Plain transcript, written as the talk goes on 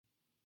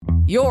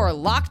Your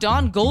Locked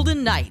On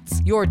Golden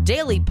Knights, your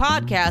daily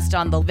podcast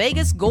on the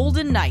Vegas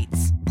Golden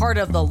Knights, part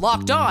of the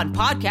Locked On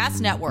Podcast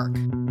Network.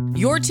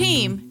 Your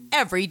team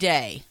every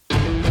day.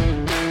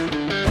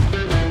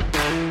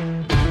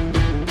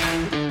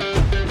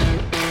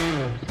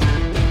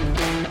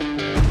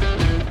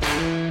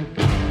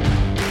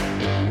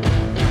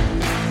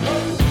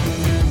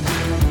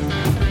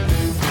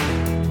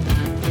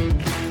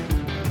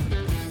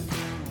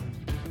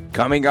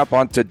 Coming up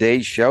on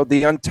today's show,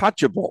 the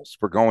Untouchables.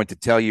 We're going to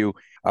tell you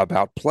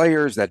about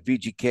players that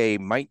VGK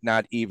might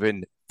not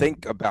even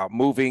think about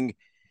moving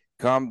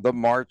come the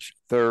March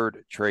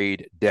 3rd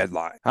trade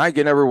deadline. Hi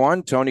again,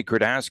 everyone. Tony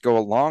Cardasco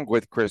along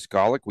with Chris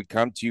Golick. We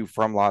come to you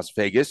from Las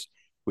Vegas.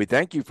 We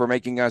thank you for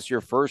making us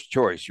your first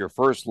choice, your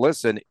first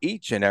listen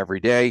each and every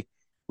day.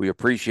 We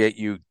appreciate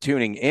you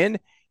tuning in.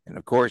 And,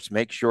 of course,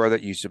 make sure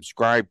that you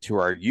subscribe to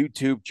our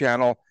YouTube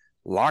channel,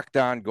 Locked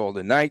On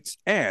Golden Knights,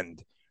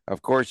 and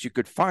of course, you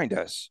could find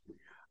us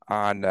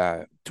on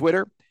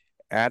Twitter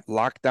at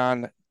Locked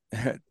On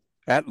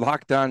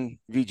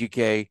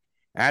VGK,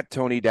 at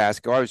Tony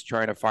Dasco. I was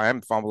trying to find,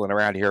 I'm fumbling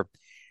around here,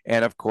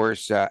 and of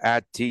course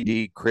at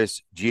TD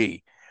Chris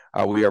G.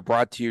 We are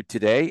brought to you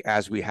today,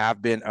 as we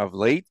have been of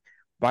late,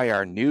 by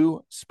our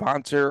new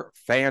sponsor,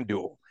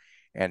 FanDuel.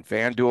 And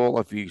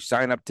FanDuel, if you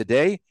sign up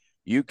today,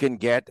 you can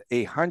get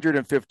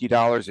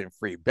 $150 in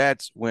free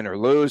bets, win or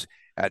lose,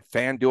 at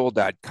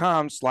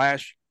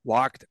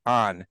FanDuel.com/locked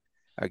on.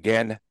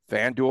 Again,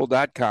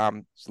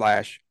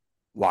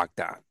 FanDuel.com/locked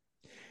on.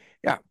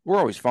 Yeah, we're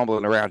always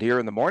fumbling around here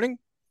in the morning.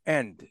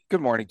 And good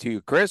morning to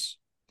you, Chris.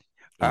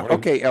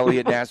 Okay,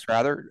 Elliot Ness,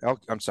 rather. Oh,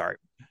 I'm sorry,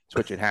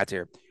 switching hats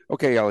here.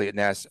 Okay, Elliot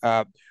Ness.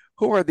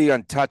 Who are the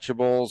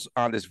untouchables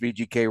on this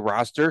VGK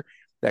roster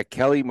that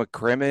Kelly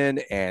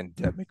McCrimmon and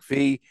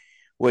McPhee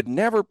would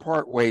never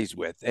part ways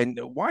with? And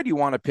why do you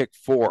want to pick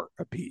four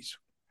apiece?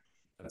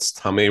 That's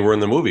how many were in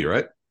the movie,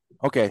 right?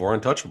 Okay. Four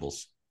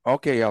untouchables.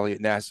 Okay,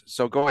 Elliot Ness.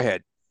 So go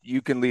ahead.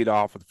 You can lead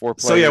off with four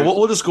players. So, yeah,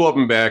 we'll just go up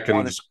and back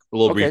and just a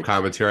little brief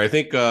commentary. I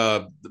think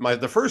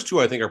the first two,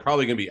 I think, are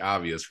probably going to be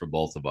obvious for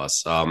both of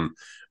us.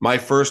 My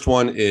first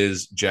one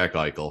is Jack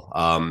Eichel.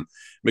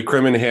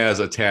 McCrimmon has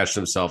attached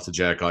himself to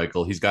Jack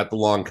Eichel. He's got the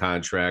long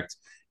contract,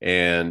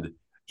 and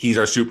he's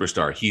our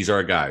superstar. He's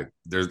our guy.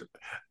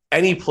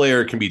 Any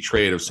player can be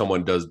traded if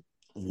someone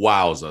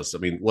wows us. I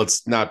mean,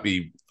 let's not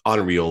be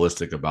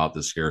unrealistic about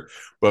this here.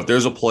 But if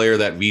there's a player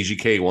that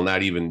VGK will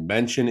not even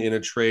mention in a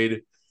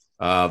trade,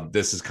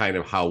 this is kind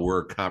of how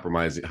we're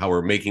compromising, how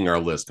we're making our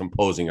list,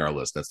 composing our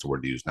list. That's the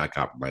word to use, not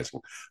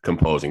compromising,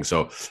 composing.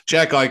 So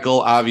Jack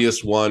Eichel,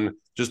 obvious one,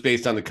 just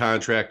based on the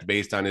contract,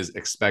 based on his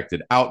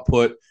expected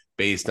output,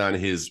 based on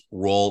his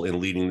role in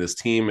leading this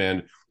team,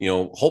 and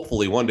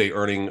hopefully one day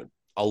earning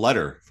a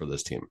letter for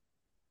this team.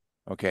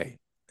 Okay,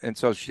 and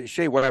so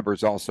Shea Weber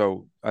is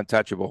also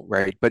untouchable,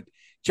 right? But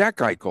Jack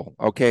Eichel,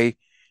 okay,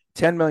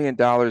 $10 million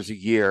a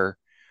year.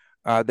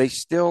 They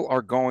still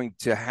are going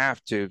to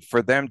have to,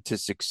 for them to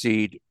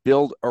succeed,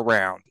 build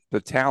around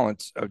the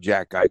talents of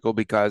Jack Eichel,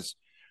 because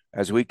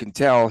as we can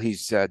tell,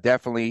 he's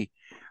definitely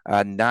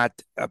not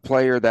a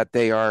player that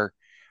they are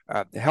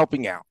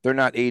helping out. They're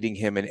not aiding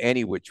him in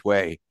any which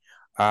way.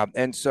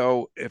 And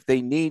so if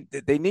they need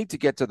to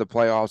get to the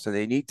playoffs and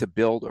they need to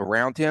build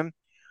around him,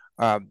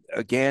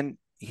 again,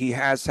 he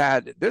has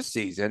had this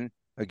season,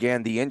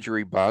 again, the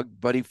injury bug,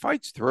 but he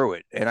fights through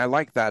it. And I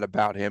like that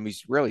about him.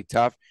 He's really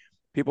tough.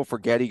 People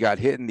forget he got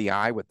hit in the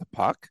eye with the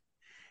puck,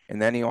 and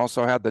then he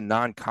also had the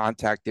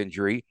non-contact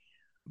injury.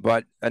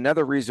 But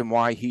another reason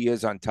why he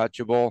is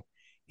untouchable,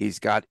 he's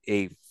got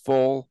a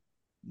full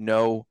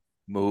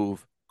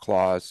no-move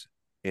clause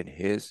in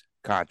his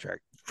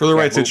contract. For the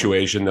right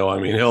situation, though,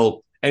 I mean,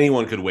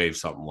 anyone could waive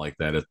something like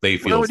that if they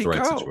feel it's the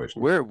right situation.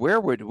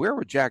 Where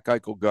would Jack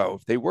Eichel go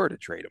if they were to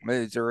trade him?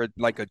 Is there a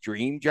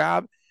dream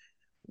job?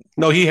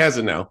 No, he has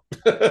it now.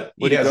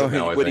 Would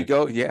he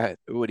go? Yeah.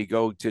 Would he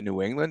go to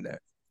New England?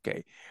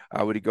 Okay.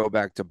 Would he go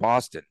back to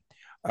Boston?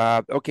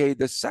 Okay.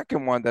 The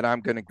second one that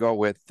I'm going to go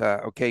with,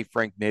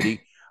 Frank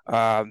Nitti.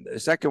 The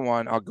second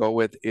one I'll go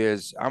with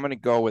is I'm going to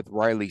go with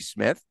Riley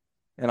Smith.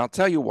 And I'll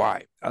tell you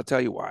why.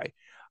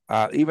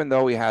 Even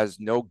though he has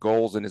no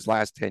goals in his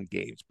last 10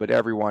 games, but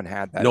everyone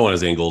had that. No one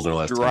has any goals in their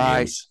last 10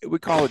 games. We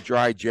call it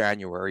dry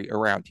January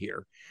around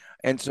here.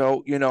 And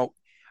so,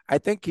 I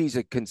think he's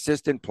a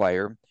consistent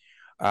player.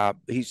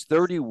 He's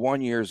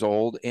 31 years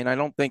old. And I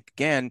don't think,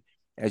 again,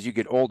 as you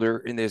get older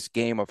in this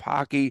game of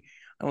hockey,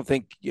 I don't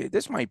think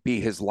this might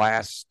be his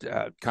last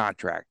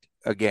contract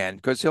again,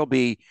 because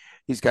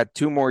he's got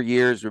 2 more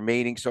years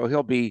remaining. So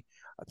he'll be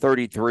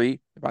 33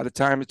 by the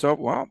time it's over.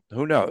 Well,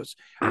 who knows?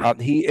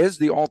 He is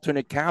the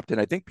alternate captain.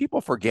 I think people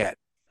forget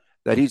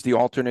that he's the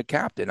alternate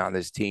captain on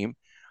this team.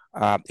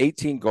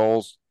 18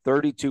 goals,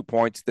 32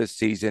 points this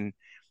season.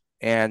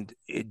 And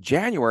in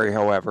January,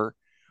 however,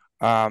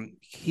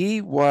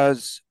 he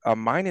was a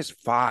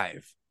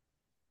 -5.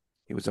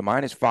 He was a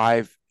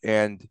 -5,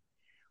 and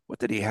what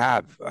did he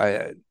have?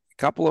 A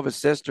couple of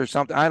assists or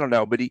something? I don't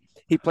know, but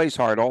he plays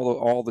hard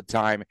all the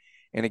time.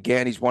 And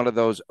again, he's one of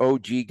those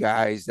OG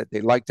guys that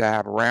they like to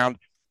have around.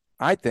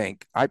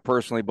 I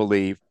personally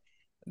believe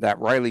that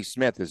Riley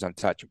Smith is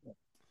untouchable.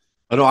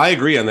 Oh, no, I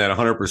agree on that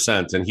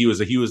 100%. And he was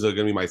going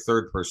to be my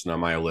third person on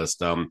my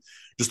list.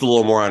 Just a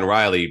little more on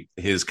Riley,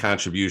 his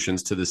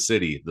contributions to the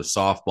city, the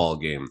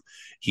softball game.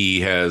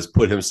 He has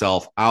put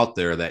himself out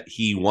there that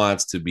he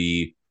wants to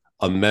be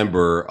a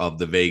member of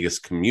the Vegas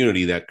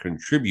community that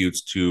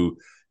contributes to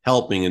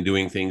helping and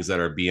doing things that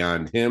are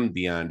beyond him,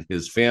 beyond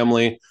his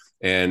family.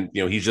 And,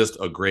 he's just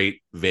a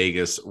great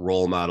Vegas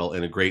role model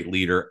and a great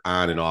leader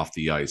on and off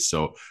the ice.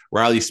 So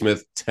Riley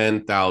Smith,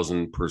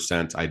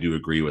 10,000%. I do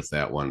agree with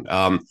that one.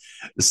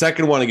 The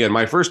second one, again,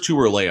 my first two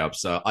were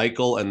layups,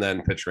 Eichel and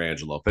then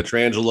Pietrangelo.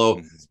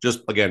 Pietrangelo, just,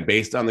 again,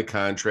 based on the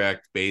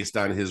contract, based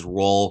on his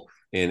role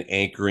in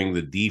anchoring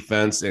the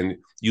defense. And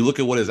you look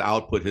at what his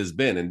output has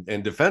been.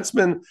 And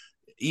defensemen,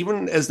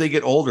 even as they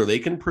get older, they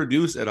can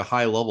produce at a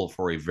high level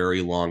for a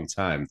very long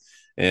time.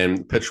 And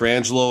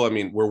Pietrangelo, I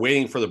mean, we're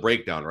waiting for the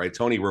breakdown, right,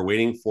 Tony? We're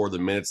waiting for the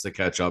minutes to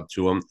catch up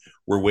to him.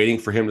 We're waiting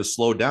for him to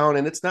slow down,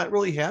 and it's not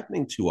really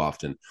happening too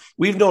often.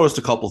 We've noticed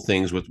a couple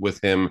things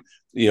with him.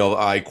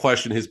 I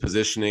questioned his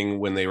positioning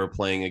when they were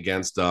playing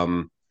against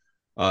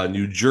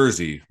New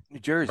Jersey. New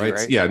Jersey,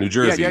 right? Yeah, New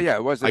Jersey. Yeah.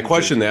 It was. I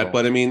questioned that,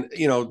 but I mean,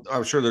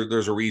 I'm sure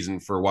there's a reason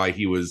for why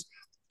he was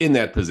in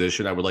that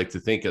position. I would like to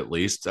think, at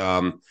least.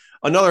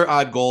 Another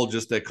odd goal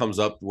just that comes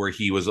up where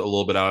he was a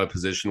little bit out of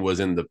position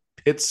was in the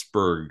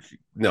Pittsburgh.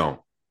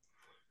 No,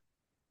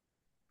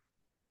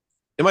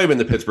 it might have been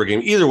the Pittsburgh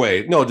game. Either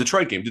way, no,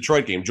 Detroit game.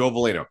 Joe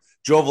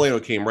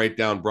Veleno came right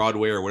down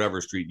Broadway or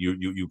whatever street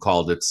you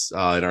called it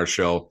in our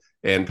show,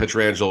 and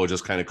Pietrangelo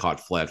just kind of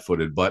caught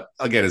flat-footed. But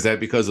again, is that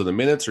because of the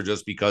minutes or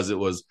just because it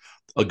was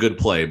a good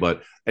play?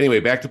 But anyway,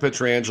 back to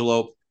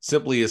Pietrangelo.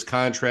 Simply his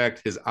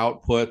contract, his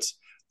output.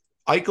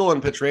 Eichel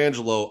and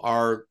Pietrangelo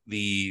are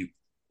the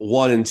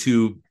 1 and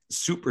 2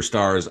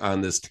 superstars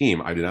on this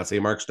team. I did not say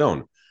Mark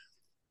Stone.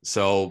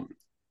 So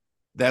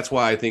that's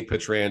why I think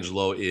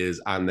Pietrangelo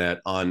is on that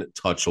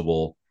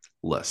untouchable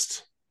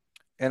list.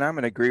 And I'm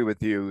going to agree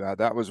with you.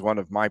 That was one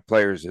of my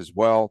players as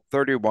well.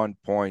 31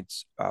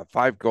 points,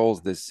 5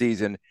 goals this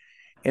season.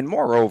 And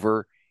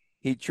moreover,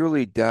 he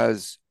truly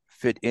does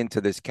fit into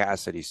this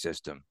Cassidy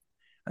system.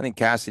 I think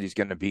Cassidy's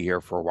going to be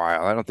here for a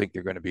while. I don't think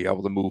they're going to be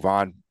able to move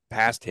on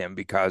past him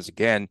because,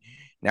 again,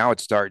 now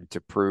it's starting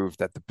to prove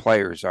that the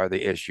players are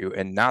the issue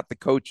and not the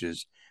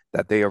coaches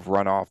that they have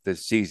run off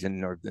this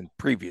season or in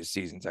previous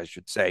seasons, I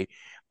should say.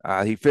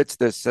 He fits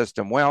this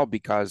system well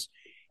because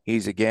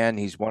he's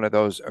one of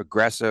those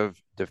aggressive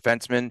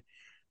defensemen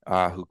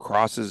who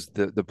crosses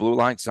the blue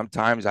line.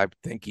 Sometimes I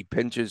think he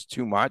pinches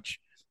too much,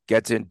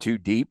 gets in too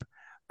deep.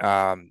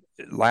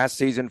 Last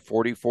season,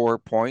 44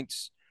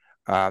 points.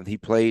 He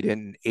played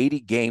in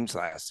 80 games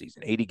last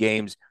season, 80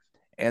 games.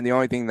 And the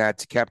only thing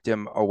that's kept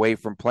him away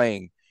from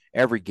playing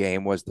every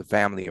game was the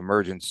family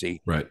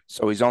emergency. Right.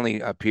 So he's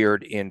only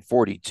appeared in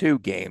 42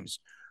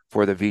 games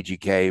for the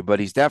VGK, but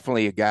he's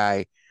definitely a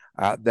guy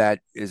that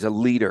is a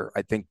leader,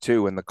 I think,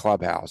 too, in the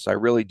clubhouse. I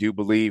really do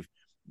believe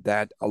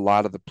that a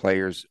lot of the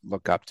players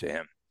look up to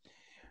him.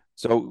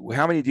 So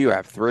how many do you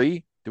have?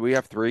 3? Do we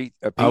have 3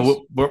 apiece?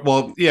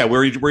 Well, yeah,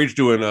 we're each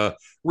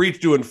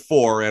doing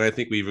 4, and I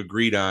think we've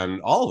agreed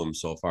on all of them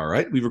so far,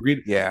 right? We've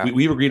agreed. Yeah,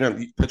 we've agreed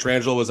on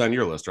Pietrangelo was on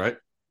your list, right?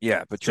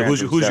 Yeah, but so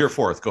who's your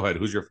 4th? Go ahead.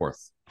 Who's your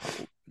 4th?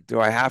 Do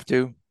I have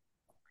to?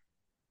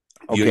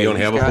 Okay, you don't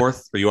have a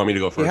 4th, or you want me to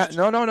go first?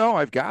 No.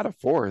 I've got a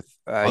 4th.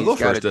 I'll go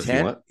first if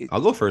you want.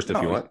 I'll go first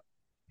if you want.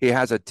 He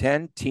has a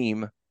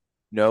 10-team,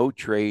 no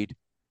trade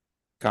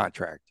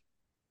contract.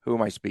 Who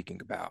am I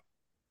speaking about?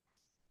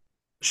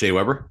 Shea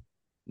Weber.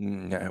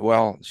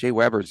 Well, Shea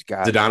Weber's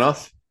got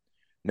Zdonov.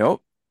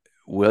 Nope.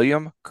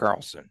 William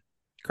Karlsson.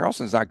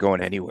 Karlsson's not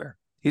going anywhere.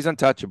 He's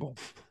untouchable.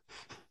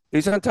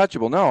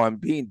 No, I'm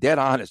being dead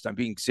honest. I'm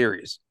being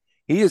serious.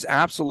 He is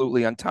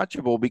absolutely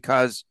untouchable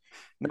because,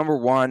 number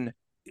one,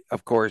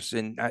 of course,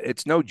 and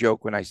it's no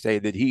joke when I say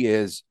that he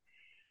is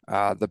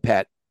the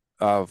pet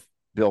of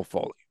Bill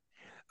Foley.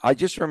 I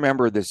just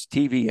remember this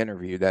TV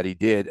interview that he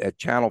did at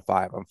Channel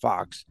 5 on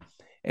Fox.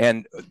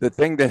 And the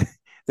thing that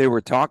they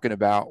were talking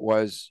about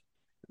was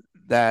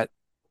that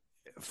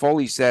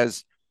Foley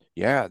says,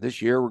 yeah,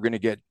 this year we're going to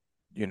get,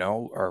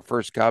 our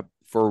first cup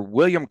for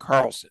William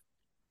Karlsson.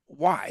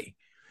 Why?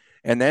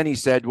 And then he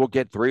said, we'll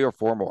get 3 or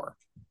 4 more.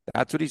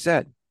 That's what he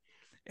said.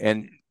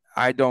 And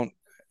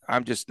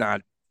I'm just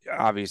not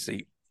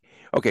obviously.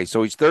 Okay,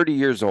 so he's 30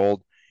 years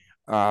old.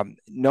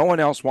 No one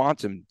else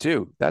wants him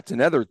too. That's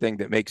another thing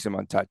that makes him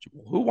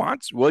untouchable. Who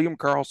wants William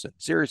Karlsson?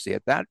 Seriously,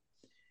 at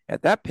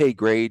that pay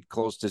grade,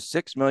 close to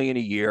 $6 million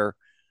a year.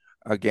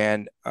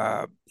 Again,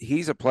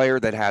 he's a player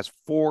that has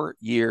 4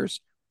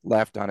 years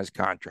left on his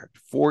contract.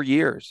 4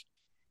 years.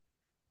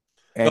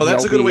 And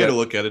that's a good way to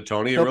look at it,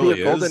 Tony. It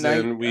really is.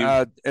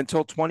 And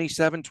until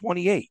 27,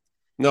 28.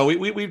 No,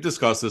 we've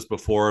discussed this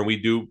before, and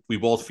we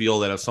both feel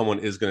that if someone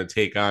is going to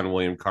take on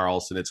William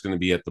Karlsson, it's going to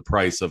be at the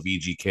price of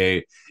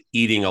VGK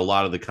eating a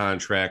lot of the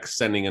contract,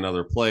 sending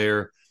another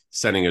player,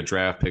 sending a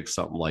draft pick,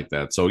 something like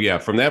that. So yeah,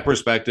 from that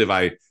perspective,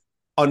 I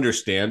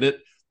understand it.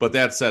 But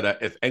that said,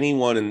 if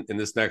anyone in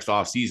this next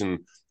offseason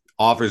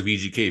offers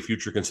VGK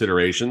future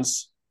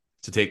considerations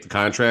to take the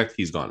contract,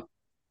 he's gone.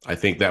 I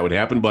think that would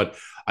happen, but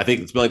I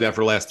think it's been like that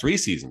for the last 3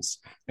 seasons,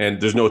 and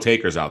there's no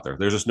takers out there.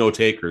 There's just no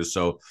takers.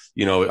 So,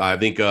 I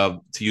think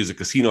to use a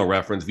casino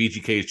reference,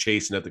 VGK is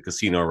chasing at the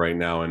casino right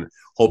now and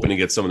hoping to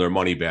get some of their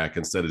money back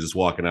instead of just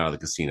walking out of the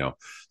casino.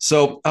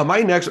 So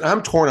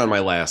I'm torn on my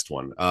last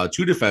one.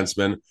 2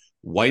 defensemen,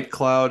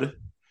 Whitecloud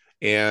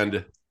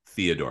and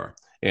Theodore.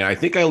 And I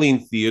think I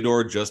lean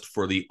Theodore just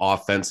for the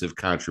offensive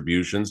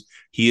contributions.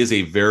 He is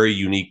a very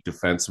unique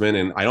defenseman,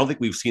 and I don't think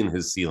we've seen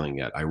his ceiling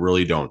yet. I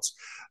really don't.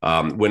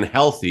 When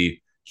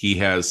healthy, he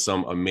has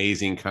some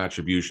amazing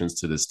contributions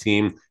to this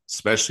team,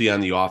 especially on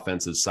the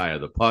offensive side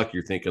of the puck.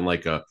 You're thinking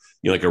like a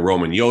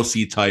Roman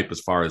Josi type as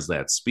far as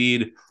that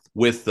speed,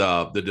 with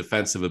the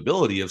defensive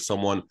ability of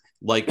someone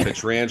like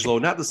Pietrangelo,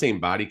 not the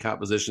same body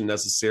composition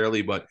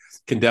necessarily, but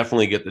can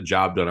definitely get the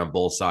job done on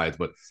both sides.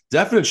 But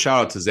definite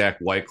shout out to Zach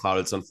Whitecloud.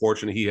 It's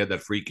unfortunate he had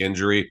that freak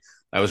injury.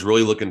 I was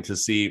really looking to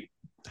see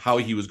how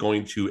he was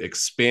going to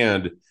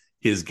expand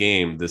his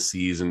game this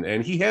season,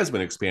 and he has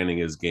been expanding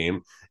his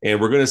game, and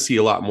we're going to see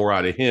a lot more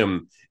out of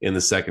him in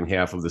the second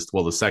half of this.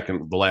 Well,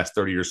 the last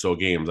 30 or so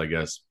games, I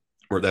guess,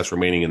 where that's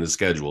remaining in the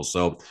schedule.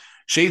 So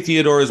Shea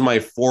Theodore is my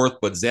 4th,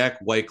 but Zach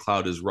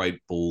Whitecloud is right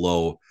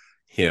below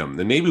him.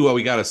 And maybe while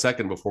we got a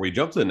second before we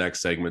jump to the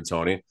next segment,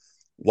 Tony,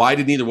 why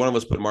did neither one of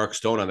us put Mark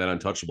Stone on that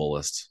untouchable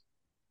list?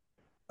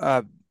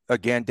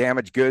 Again,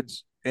 damaged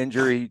goods,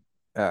 injury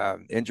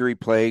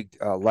plagued,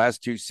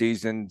 last 2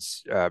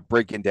 seasons,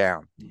 breaking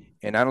down.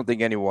 And I don't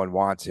think anyone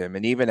wants him.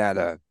 And even at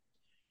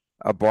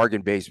a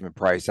bargain basement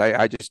price,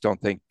 I just don't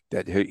think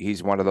that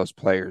he's one of those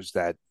players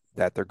that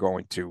they're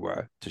going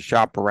to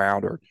shop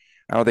around, or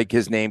I don't think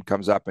his name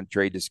comes up in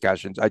trade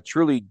discussions. I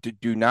truly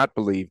do not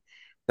believe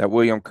that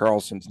William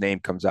Karlsson's name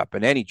comes up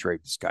in any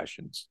trade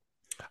discussions.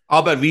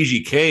 I'll bet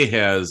VGK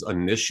has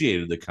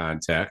initiated the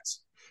contact.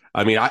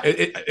 I mean,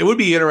 it would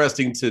be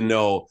interesting to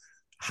know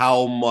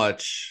how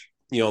much,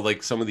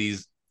 like some of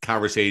these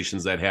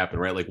conversations that happen,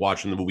 right? Like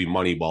watching the movie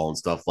Moneyball and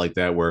stuff like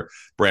that, where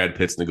Brad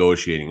Pitt's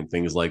negotiating and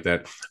things like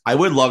that. I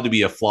would love to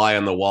be a fly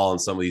on the wall in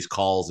some of these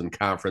calls and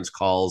conference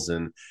calls.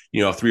 And,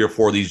 3 or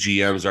 4 of these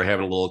GMs are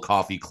having a little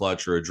coffee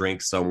clutch or a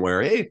drink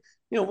somewhere. Hey,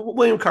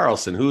 William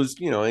Karlsson, who's,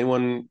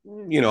 anyone,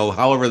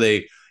 however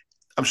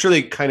I'm sure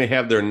they kind of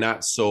have their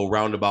not so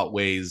roundabout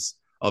ways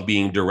of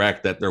being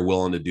direct that they're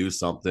willing to do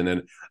something.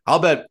 And I'll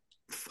bet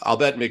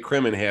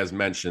McCrimmon has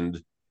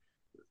mentioned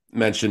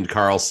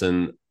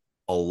Karlsson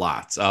a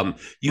lot.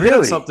 You hit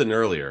on something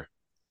earlier.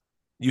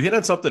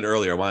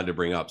 I wanted to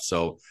bring up.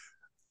 So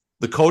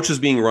the coach is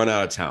being run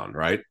out of town,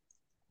 right?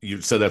 You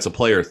said that's a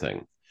player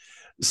thing.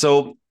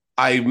 So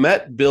I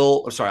met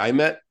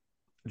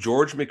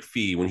George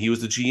McPhee when he was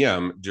the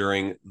GM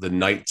during the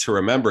Night to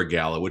Remember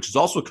Gala, which is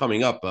also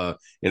coming up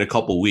in a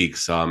couple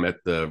weeks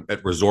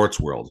at Resorts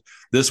World.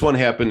 This one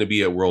happened to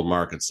be at World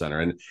Market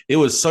Center, and it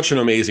was such an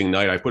amazing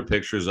night. I put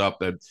pictures up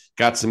that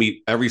got to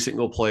meet every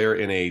single player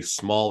in a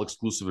small,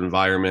 exclusive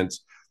environment.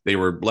 They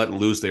were letting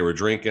loose. They were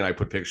drinking. I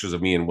put pictures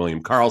of me and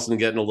William Karlsson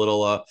getting a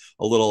little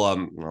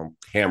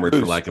hammered,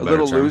 loose, for lack of a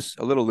better term.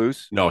 A little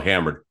loose. No,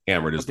 hammered.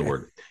 Hammered is the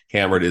word.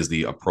 Hammered is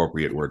the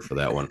appropriate word for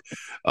that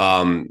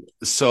one.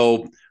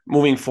 So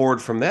moving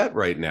forward from that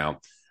right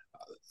now,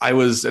 I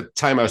was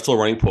still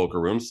running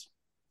poker rooms.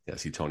 Yeah, I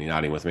see Tony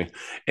nodding with me.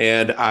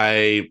 And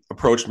I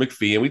approached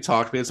McPhee and we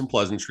talked. We had some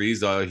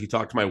pleasantries. He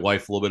talked to my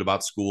wife a little bit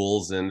about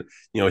schools and,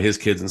 his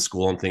kids in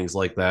school and things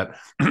like that.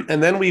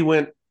 And then we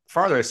went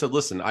farther. I said,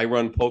 listen, I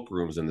run poker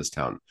rooms in this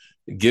town.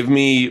 Give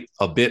me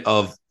a bit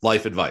of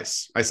life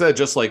advice. I said it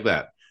just like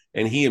that.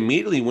 And he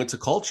immediately went to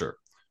culture,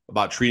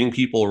 about treating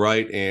people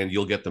right and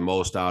you'll get the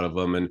most out of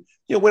them. And,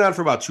 went on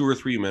for about 2 or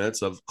 3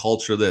 minutes of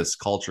culture, this,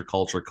 culture.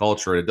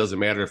 And it doesn't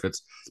matter if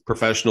it's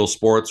professional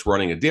sports,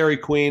 running a Dairy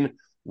Queen,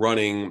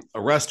 running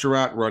a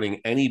restaurant, running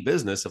any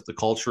business. If the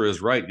culture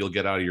is right, you'll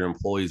get out of your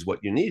employees what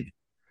you need.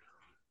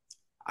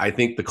 I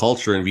think the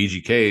culture in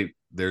VGK,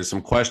 there's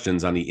some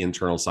questions on the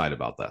internal side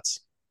about that.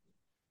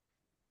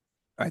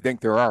 I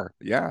think there are.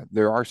 Yeah,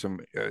 there are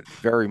some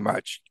very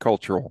much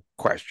cultural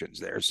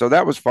questions there. So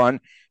that was fun.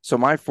 So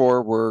my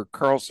 4 were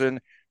Karlsson,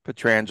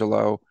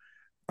 Pietrangelo,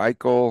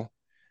 Eichel,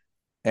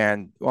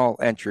 and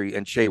Entry,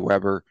 and Shea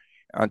Weber,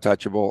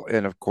 untouchable,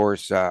 and of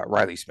course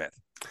Riley Smith.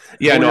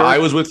 Yeah, no, I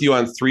was with you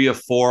on 3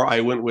 of 4.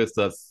 I went with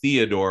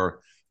Theodore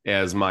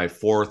as my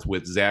 4th,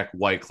 with Zach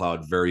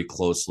Whitecloud very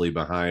closely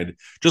behind.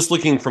 Just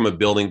looking from a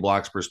building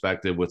blocks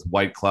perspective with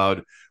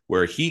Whitecloud,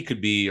 where he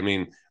could be. I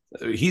mean,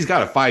 he's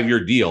got a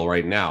 5-year deal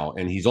right now,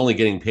 and he's only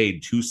getting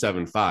paid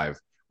 $275,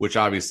 which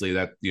obviously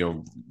that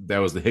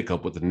was the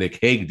hiccup with the Nick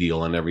Hague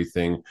deal and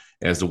everything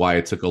as to why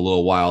it took a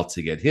little while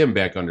to get him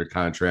back under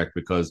contract,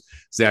 because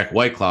Zach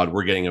Whitecloud,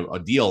 we're getting a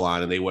deal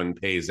on, and they wouldn't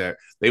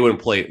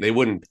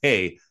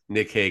pay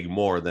Nick Hague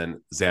more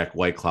than Zach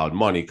Whitecloud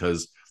money,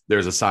 because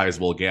there's a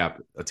sizable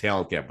gap, a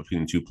talent gap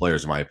between the 2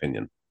 players, in my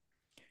opinion.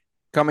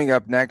 Coming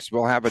up next,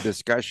 we'll have a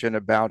discussion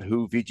about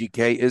who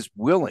VGK is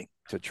willing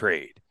to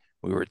trade.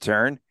 We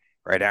return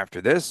right after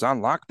this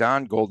on Locked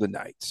On Golden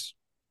Knights.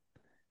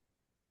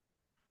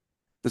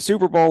 The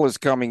Super Bowl is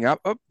coming up,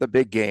 the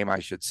big game, I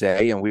should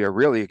say, and we are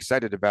really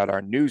excited about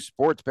our new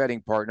sports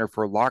betting partner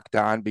for Locked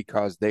On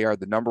because they are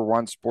the number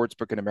one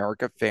sportsbook in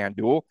America,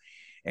 FanDuel.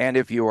 And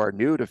if you are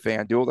new to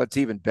FanDuel, that's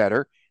even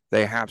better.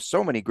 They have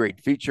so many great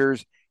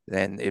features,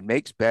 and it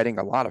makes betting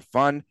a lot of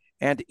fun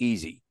and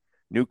easy.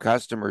 New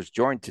customers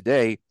join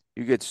today.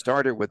 You get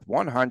started with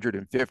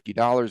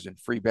 $150 in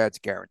free bets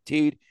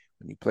guaranteed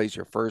when you place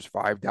your first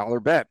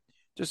 $5 bet.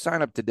 Just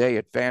sign up today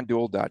at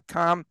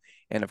FanDuel.com.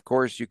 And of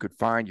course, you could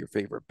find your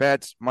favorite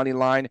bets, money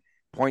line,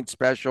 point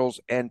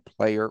specials, and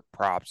player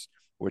props,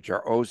 which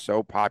are oh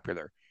so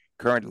popular.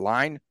 Current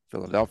line,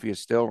 Philadelphia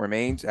still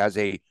remains as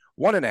a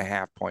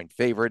 1.5-point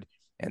favorite,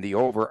 and the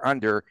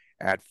over-under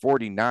at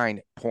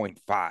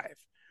 49.5.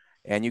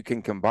 And you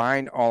can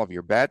combine all of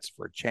your bets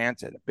for a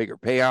chance at a bigger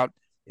payout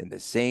in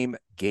the same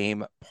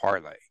game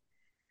parlay.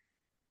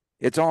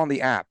 It's on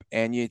the app,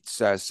 and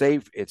it's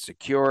safe, it's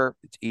secure,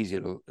 it's easy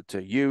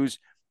to use.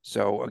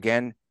 So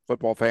again,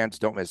 football fans,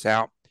 don't miss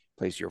out.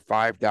 Place your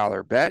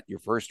 $5 bet, your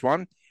first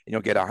one, and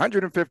you'll get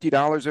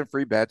 $150 in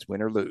free bets,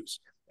 win or lose,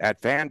 at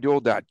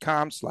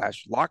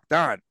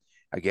FanDuel.com/lockedon.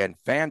 Again,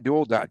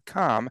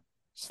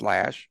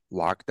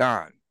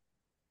 FanDuel.com/lockedon.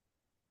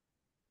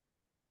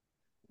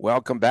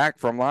 Welcome back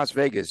from Las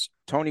Vegas.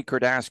 Tony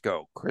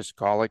Cardasco, Chris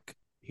Golick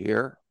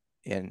here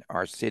in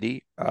our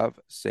city of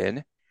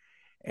sin.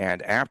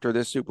 And after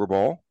this Super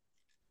Bowl,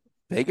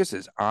 Vegas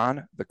is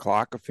on the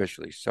clock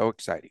officially. So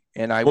exciting.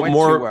 And I went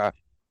to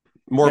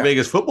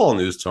Vegas football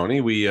news,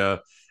 Tony. We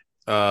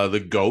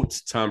the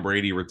GOAT, Tom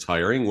Brady,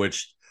 retiring,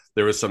 which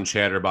there was some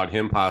chatter about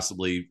him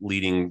possibly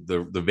leading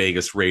the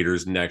Vegas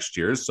Raiders next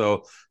year.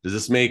 So does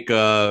this make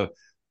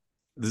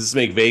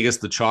Vegas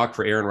the chalk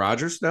for Aaron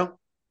Rodgers now?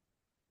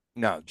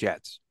 No,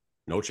 Jets.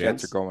 No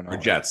chance. Jets are going all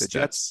in. Jets.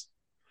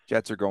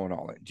 Jets are going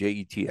all in.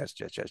 Jets.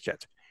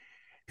 Jets.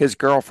 His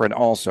girlfriend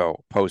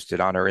also posted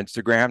on her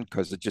Instagram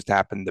because it just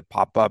happened to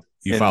pop up.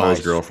 You follow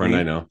his girlfriend,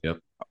 I know. Yep.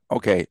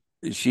 Okay.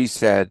 She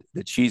said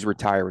that she's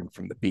retiring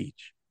from the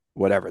beach,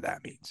 whatever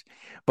that means.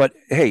 But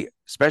hey,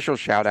 special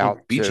shout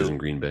out. Beaches in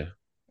Green Bay.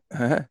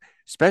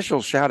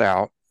 Special shout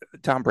out,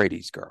 Tom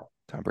Brady's girl.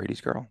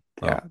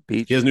 Yeah.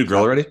 Beach. He has a new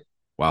girl already?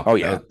 Wow. Oh,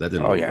 yeah. That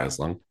didn't last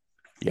long.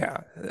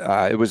 Yeah.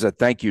 It was a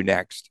thank you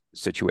next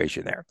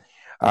situation there.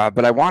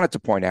 But I wanted to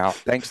point out,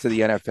 thanks to the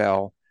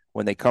NFL,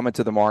 when they come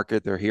into the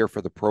market, they're here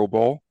for the Pro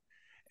Bowl,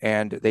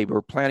 and they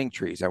were planting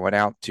trees. I went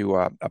out to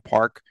a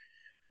park,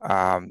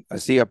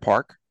 Asia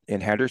Park in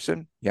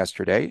Henderson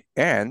yesterday,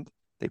 and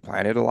they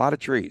planted a lot of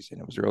trees,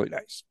 and it was really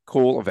nice.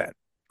 Cool event.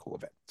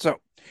 So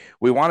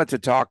we wanted to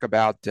talk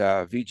about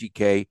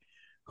VGK.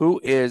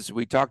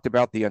 We talked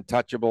about the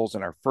untouchables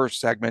in our first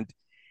segment.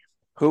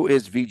 Who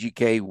is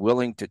VGK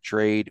willing to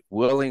trade,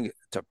 willing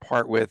to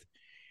part with?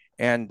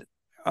 And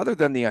other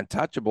than the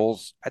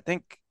untouchables, I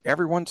think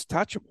everyone's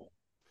touchable.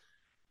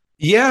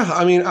 Yeah,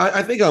 I mean,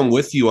 I think I'm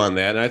with you on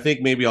that. And I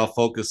think maybe I'll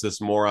focus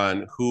this more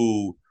on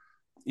who,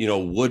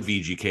 would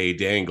VGK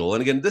dangle.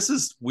 And again, this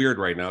is weird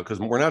right now because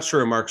we're not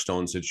sure of Mark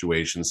Stone's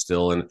situation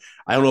still. And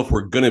I don't know if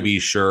we're going to be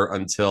sure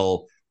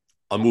until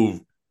a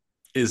move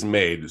is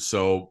made.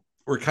 So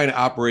we're kind of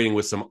operating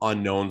with some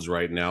unknowns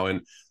right now.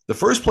 And the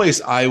first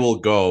place I will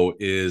go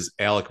is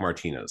Alec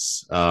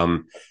Martinez.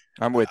 I'm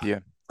with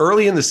you.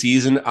 Early in the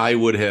season, I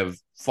would have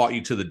fought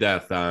you to the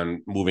death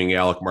on moving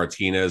Alec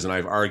Martinez. And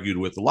I've argued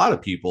with a lot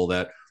of people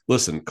that,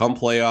 listen, come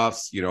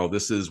playoffs,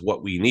 this is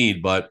what we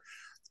need. But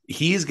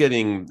he's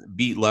getting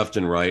beat left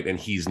and right, and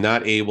he's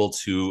not able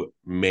to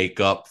make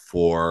up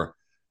for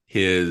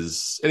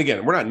his. And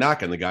again, we're not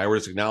knocking the guy. We're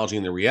just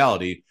acknowledging the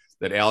reality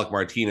that Alec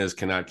Martinez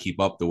cannot keep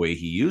up the way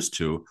he used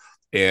to.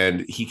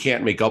 And he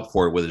can't make up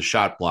for it with his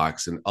shot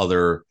blocks and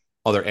other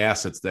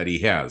assets that he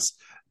has.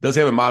 Does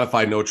have a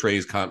modified no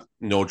trade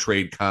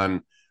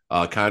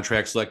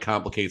contract, so that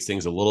complicates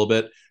things a little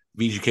bit.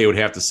 VGK would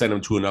have to send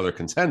him to another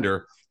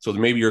contender, so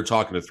maybe you're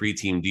talking a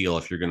 3-team deal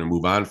if you're going to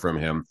move on from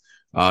him.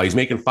 He's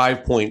making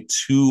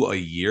 5.2 a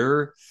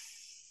year.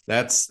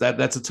 That's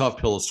a tough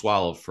pill to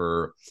swallow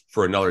for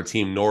another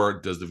team.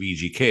 Nor does the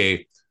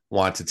VGK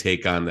want to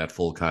take on that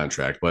full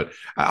contract. But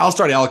I'll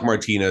start Alec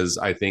Martinez.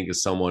 I think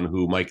is someone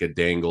who might get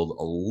dangled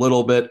a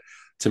little bit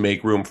to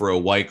make room for a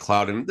White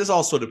Cloud, and this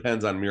also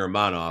depends on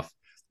Miromanov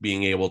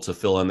being able to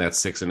fill in that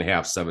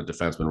 6.5, 7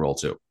 defenseman role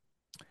too.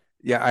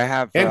 Yeah, I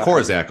have. And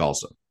Korczak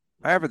also.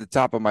 I have at the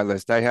top of my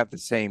list, I have the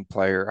same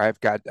player. I've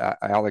got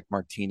Alec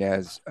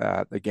Martinez,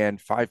 again,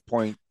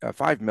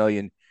 $5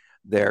 million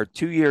there,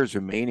 2 years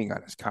remaining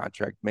on his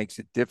contract, makes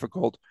it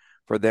difficult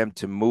for them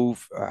to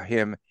move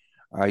him.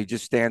 He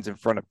just stands in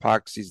front of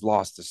pucks. He's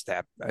lost a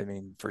step. I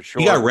mean, for sure.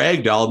 He got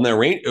ragdolled in that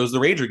it was the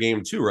Ranger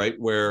game too, right?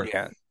 Where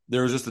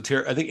there was just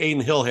I think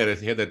Aiden Hill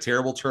had that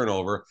terrible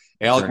turnover.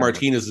 Alec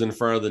Martinez is in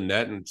front of the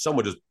net, and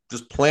someone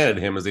just planted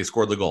him as they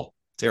scored the goal.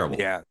 Terrible.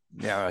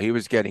 Yeah, he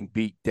was getting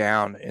beat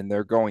down, and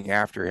they're going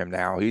after him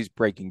now. He's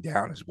breaking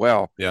down as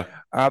well. Yeah.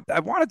 I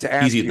wanted to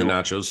ask He's eating the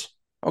nachos.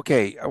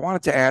 Okay, I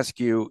wanted to ask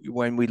you,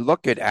 when we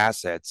look at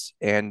assets,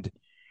 and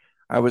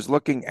I was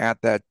looking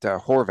at that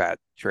Horvat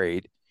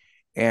trade,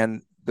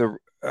 and the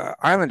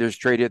Islanders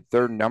traded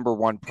their number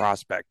one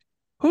prospect.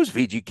 Who's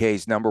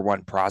VGK's number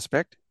one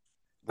prospect?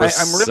 I'm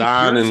really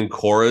Brisson curious. and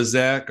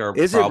Korczak are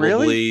Is it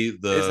really?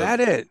 probably Is that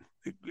it?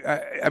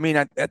 I mean,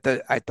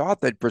 I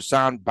thought that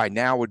Brisson by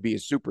now would be a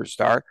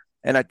superstar,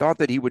 and I thought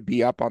that he would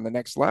be up on the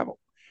next level.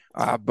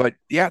 But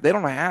yeah, they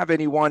don't have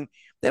anyone.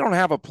 They don't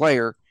have a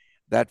player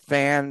that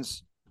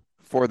fans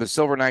for the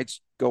Silver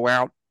Knights go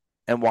out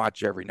and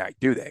watch every night,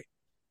 do they?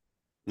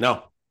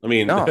 No. I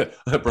mean, No.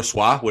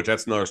 Brossoit, which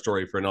that's another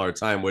story for another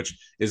time, which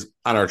is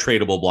on our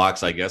tradable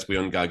blocks, I guess. We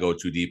don't got to go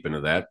too deep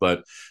into that.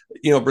 But,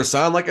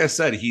 Brisson, like I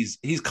said, he's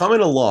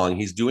coming along.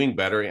 He's doing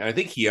better. And I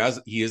think he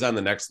is on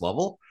the next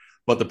level.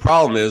 But the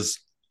problem is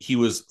he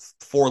was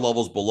 4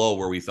 levels below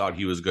where we thought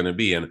he was going to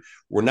be. And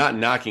we're not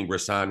knocking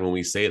Brisson when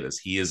we say this.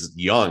 He is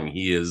young.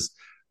 He is,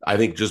 I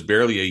think, just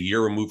barely a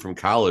year removed from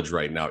college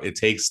right now. It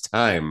takes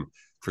time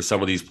for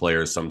some of these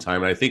players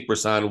sometime. And I think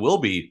Brisson will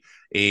be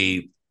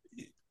a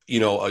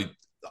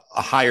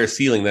higher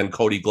ceiling than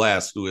Cody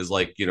Glass, who is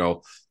like,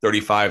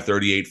 35,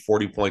 38,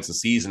 40 points a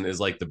season is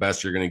like the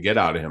best you're going to get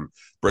out of him.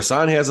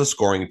 Brisson has a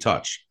scoring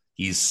touch.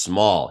 He's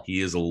small.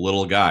 He is a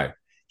little guy.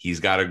 He's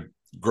got to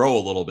grow a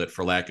little bit,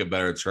 for lack of a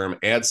better term,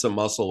 add some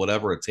muscle,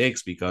 whatever it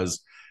takes,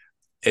 because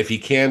if he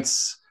can't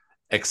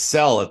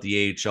excel at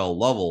the AHL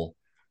level,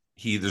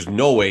 there's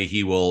no way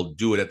he will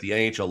do it at the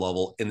NHL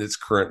level in its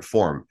current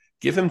form.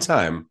 Give him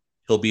time.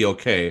 He'll be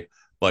okay,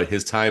 but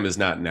his time is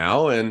not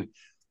now. And,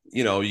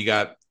 you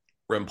got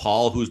Rem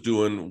Paul, who's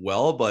doing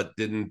well, but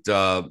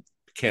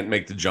can't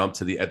make the jump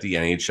at the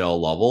NHL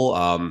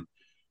level.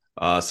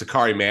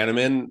 Sakari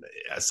Manaman,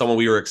 someone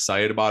we were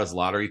excited about his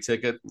lottery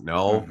ticket.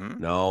 No.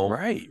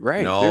 Right.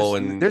 No.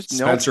 There's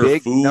Spencer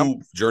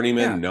Fu,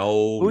 journeyman. Yeah.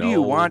 No. Who do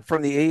you want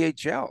from the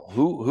AHL?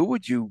 Who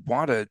would you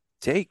want to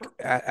take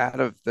out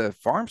of the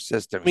farm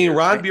system? I mean,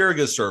 Ron Bjerg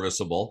is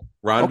serviceable.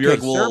 Bjerg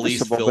will at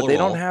least fill but they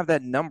don't have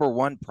that number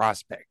one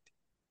prospect.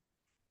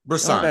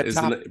 Brisson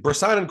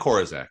Brisson and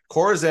Korczak.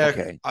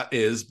 Korczak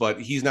is, but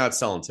he's not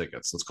selling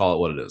tickets. Let's call it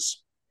what it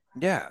is.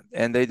 Yeah,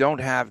 and they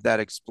don't have that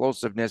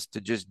explosiveness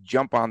to just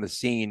jump on the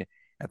scene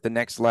at the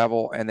next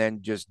level and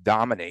then just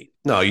dominate.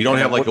 No, you don't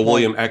have like a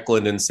William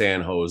Eklund in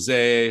San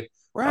Jose.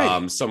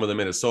 Right. Some of the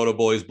Minnesota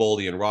boys,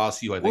 Boldy and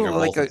Rossi, who I think are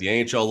both at the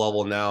NHL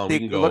level now. We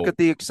can go look at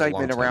the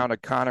excitement around a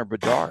Connor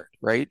Bedard,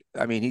 right?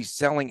 I mean, he's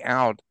selling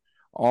out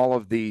all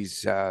of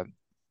these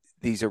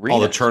arenas, all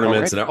the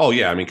tournaments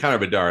already. I mean, Connor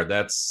Bedard,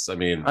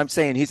 I'm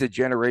saying he's a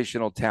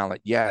generational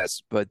talent,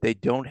 yes, but they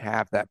don't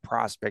have that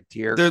prospect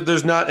here.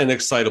 There's not an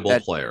excitable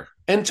player.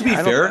 And to be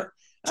fair,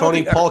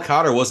 Tony, Paul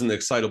Cotter wasn't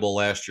excitable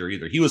last year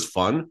either. He was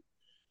fun,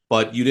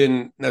 but you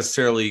didn't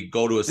necessarily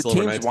go to a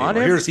Silver Knights game.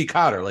 Here's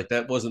Cotter. Like,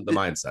 that wasn't the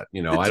mindset.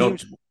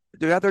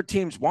 The other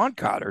teams want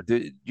Cotter.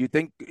 Do you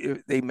think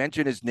they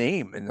mention his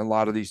name in a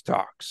lot of these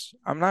talks?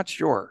 I'm not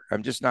sure.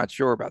 I'm just not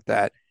sure about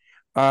that.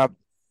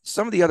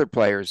 Some of the other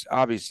players,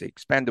 obviously,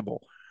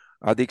 Expendable.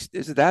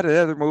 Is that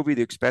another movie,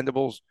 The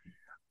Expendables?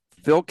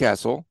 Phil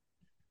Kessel,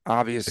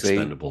 obviously.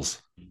 Expendables.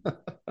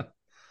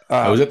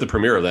 I was at the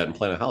premiere of that in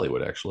Planet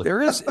Hollywood, actually. There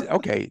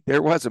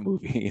was a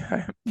movie.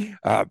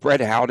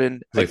 Brett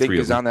Howden, I think,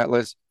 is on that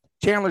list.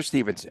 Chandler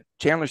Stevenson.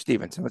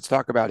 Let's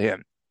talk about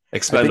him.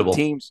 Expendable.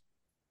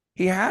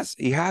 He has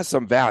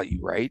some value,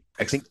 right?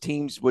 I think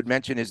teams would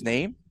mention his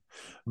name.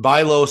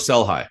 Buy low,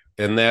 sell high.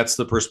 And that's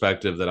the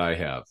perspective that I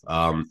have.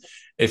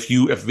 If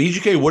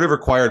VGK would have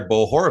acquired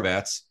Bo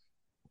Horvats,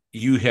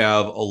 you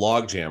have a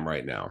logjam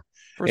right now.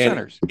 For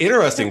centers.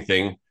 Interesting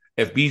thing,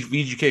 if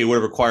VGK would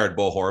have acquired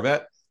Bo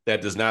Horvat,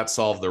 that does not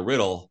solve the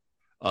riddle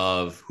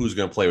of who's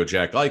going to play with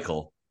Jack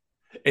Eichel.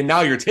 And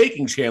now you're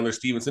taking Chandler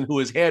Stevenson, who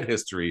has had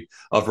history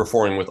of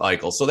performing with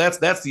Eichel. So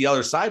that's the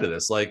other side of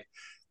this. Like,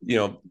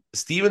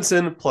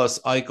 Stevenson plus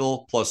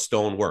Eichel plus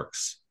Stone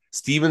works.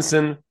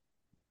 Stevenson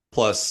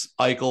plus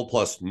Eichel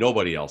plus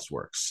nobody else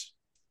works.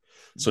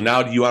 So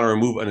now do you want to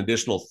remove an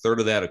additional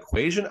third of that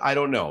equation? I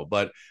don't know.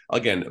 But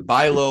again,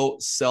 buy low,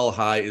 sell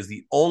high is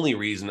the only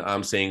reason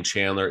I'm saying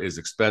Chandler is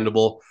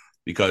expendable,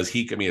 because a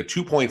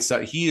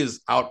 2.7, he is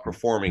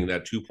outperforming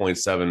that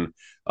 $2.7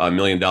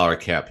 million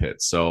cap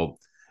hit. So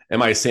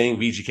am I saying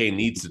VGK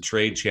needs to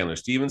trade Chandler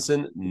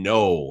Stevenson?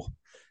 No.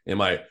 Am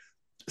I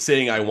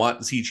saying I want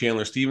to see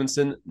Chandler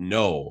Stevenson?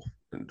 No.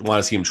 Want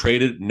to see him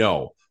traded?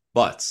 No.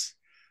 But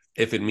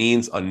if it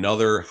means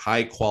another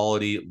high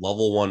quality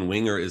level 1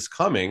 winger is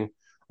coming,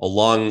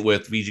 along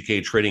with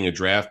VGK trading a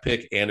draft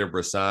pick and a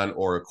Brisson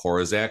or a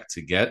Korczak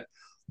to get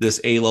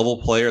this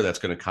A-level player that's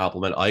going to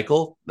complement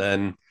Eichel,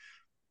 then,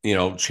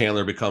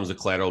 Chandler becomes a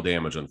collateral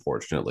damage,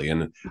 unfortunately.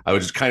 And I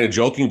was just kind of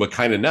joking, but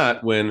kind of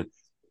not, what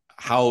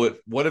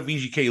if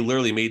VGK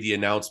literally made the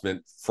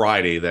announcement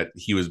Friday that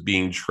he was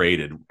being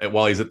traded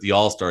while he's at the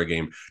All-Star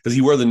game? Does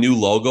he wear the new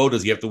logo?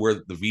 Does he have to wear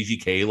the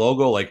VGK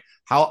logo? Like,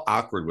 how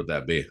awkward would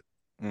that be?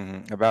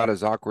 Mm-hmm. About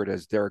as awkward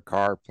as Derek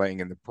Carr playing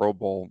in the Pro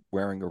Bowl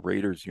wearing a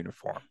Raiders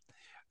uniform.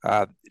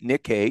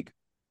 Nick Hague,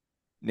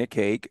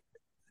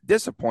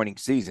 disappointing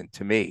season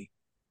to me.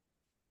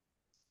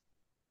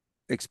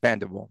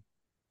 Expendable.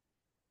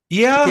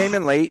 Yeah. He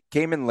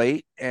came in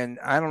late, and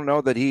I don't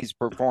know that he's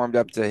performed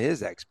up to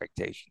his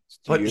expectations.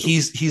 But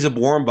he's a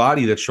warm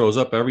body that shows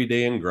up every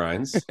day and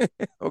grinds.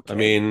 Okay. I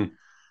mean,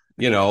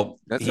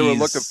 that's what we're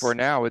looking for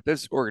now with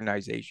this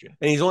organization.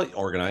 And he's only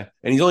organized,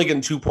 and he's only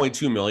getting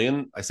 2.2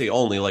 million. I say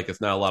only like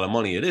it's not a lot of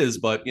money. It is,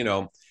 but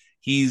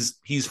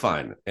he's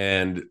fine.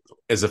 And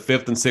as a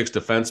fifth and sixth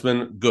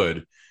defenseman,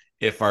 good.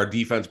 If our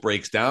defense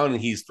breaks down and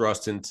he's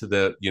thrust into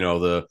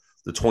the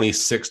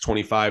 26,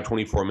 25,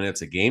 24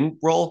 minutes a game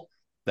role,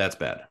 that's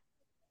bad.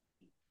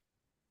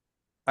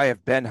 I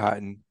have Ben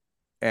Hutton,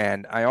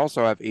 and I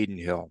also have Adin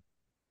Hill.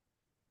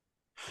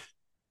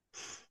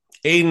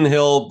 Adin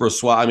Hill,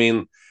 Brossoit, I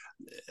mean,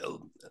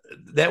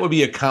 that would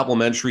be a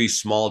complimentary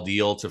small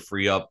deal to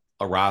free up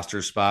a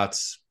roster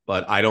spots,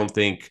 but I don't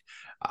think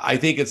I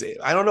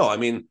don't know. I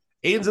mean,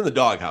 Aiden's in the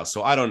doghouse,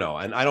 so I don't know.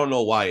 And I don't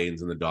know why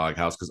Aiden's in the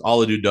doghouse, because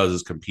all the dude does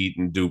is compete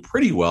and do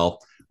pretty well.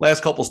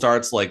 Last couple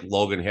starts, like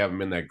Logan, haven't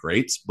been that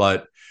great,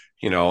 but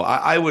I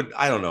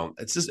don't know.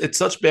 It's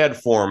such bad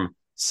form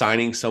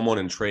signing someone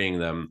and trading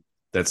them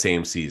that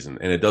same season,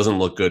 and it doesn't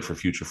look good for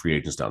future free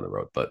agents down the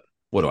road. But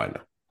what do I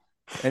know?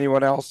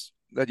 Anyone else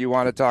that you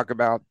want to talk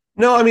about?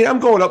 No, I mean, I'm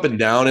going up and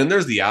down, and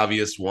there's the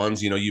obvious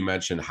ones. You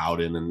mentioned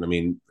Howden, and I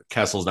mean,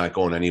 Kessel's not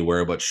going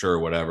anywhere, but sure,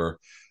 whatever.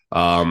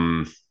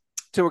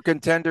 To a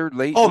contender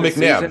late in the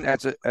season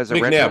as a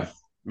McNabb.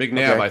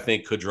 McNabb, okay. I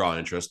think, could draw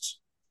interest.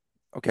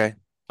 Okay.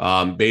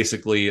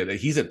 Basically,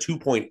 he's at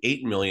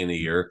 2.8 million a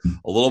year,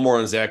 a little more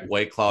than Zach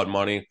Whitecloud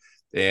money.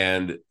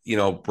 And,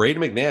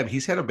 Braden McNabb,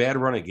 he's had a bad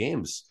run of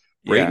games.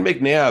 Braden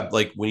McNabb,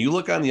 like when you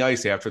look on the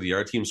ice after the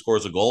other team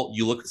scores a goal,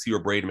 you look to see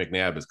where Braden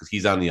McNabb is because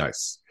he's on the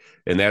ice.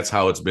 And that's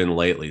how it's been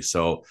lately.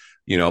 So,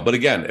 but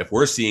again, if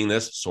we're seeing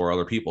this, so are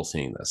other people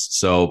seeing this.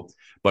 So,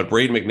 but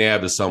Braden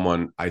McNabb is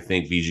someone I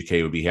think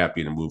VGK would be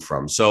happy to move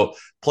from. So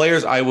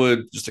players I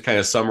would, just to kind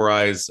of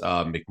summarize,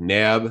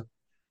 McNabb,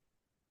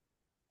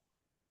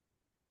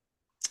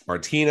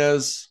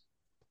 Martinez,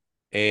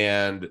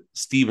 and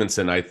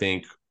Stevenson, I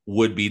think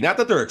would be, not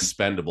that they're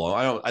expendable.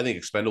 I think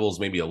expendable is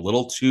maybe a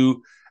little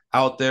too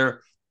out there,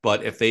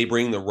 but if they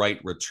bring the right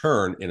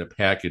return in a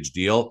package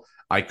deal,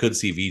 I could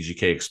see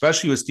VGK,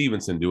 especially with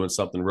Stevenson, doing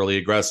something really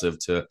aggressive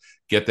to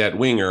get that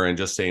winger and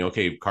just saying,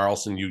 okay,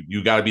 Carlson,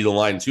 you got to be the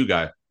line two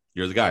guy.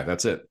 You're the guy.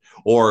 That's it.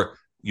 Or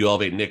you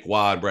elevate Nick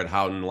Wad, Brett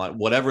Howden,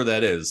 whatever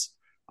that is.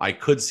 I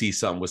could see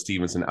something with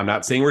Stevenson. I'm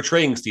not saying we're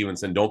trading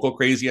Stevenson. Don't go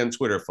crazy on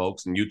Twitter,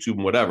 folks, and YouTube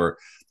and whatever,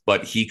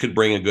 but he could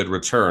bring a good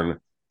return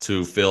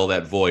to fill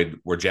that void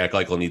where Jack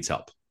Eichel needs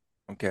help.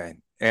 Okay.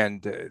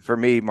 And for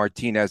me,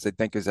 Martinez, I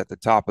think, is at the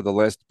top of the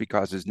list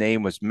because his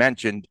name was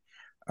mentioned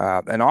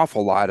an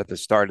awful lot at the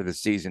start of the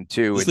season,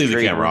 too. Just leave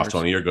the camera off,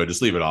 Tony. You're good.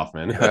 Just leave it off,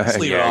 man. Just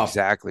leave it off.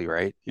 Exactly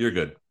right. You're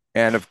good.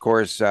 And of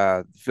course,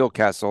 Phil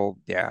Kessel.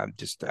 Yeah,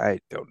 I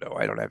don't know.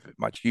 I don't have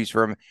much use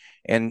for him.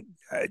 And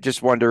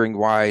just wondering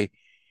why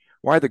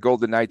the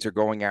Golden Knights are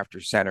going after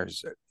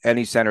centers.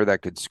 Any center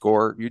that could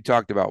score. You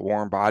talked about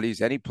warm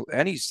bodies.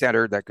 Any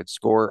center that could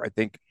score, I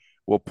think,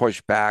 will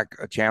push back.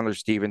 Chandler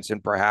Stevenson,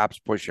 perhaps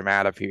push him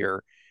out of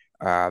here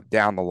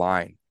down the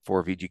line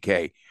for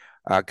VGK.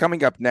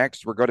 Coming up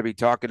next, we're going to be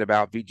talking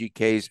about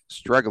VGK's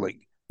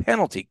struggling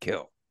penalty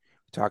kill.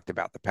 We talked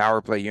about the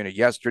power play unit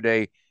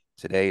yesterday.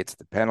 Today, it's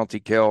the penalty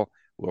kill.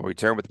 We'll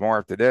return with more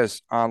after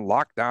this on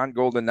Locked On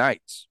Golden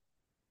Knights.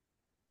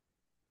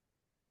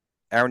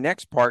 Our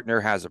next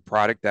partner has a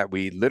product that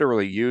we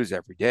literally use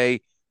every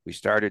day. We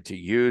started to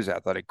use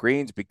Athletic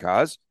Greens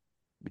because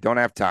we don't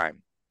have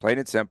time. Plain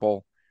and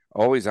simple,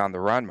 always on the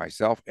run,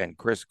 myself and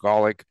Chris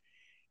Golick.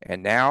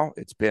 And now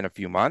it's been a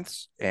few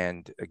months.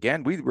 And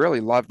again, we really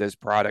love this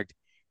product.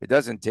 It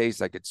doesn't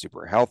taste like it's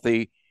super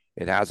healthy.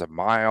 It has a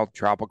mild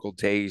tropical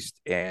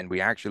taste, and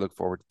we actually look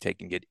forward to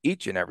taking it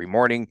each and every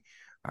morning.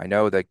 I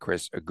know that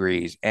Chris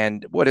agrees.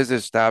 And what is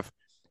this stuff?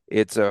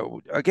 It's,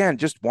 again,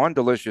 just one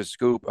delicious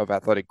scoop of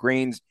Athletic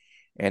Greens,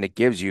 and it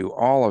gives you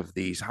all of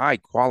these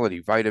high-quality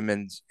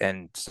vitamins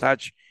and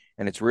such,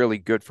 and it's really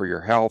good for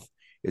your health.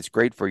 It's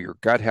great for your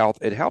gut health.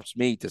 It helps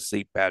me to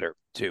sleep better,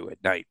 too,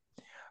 at night.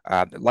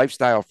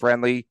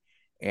 Lifestyle-friendly,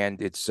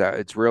 and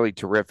it's really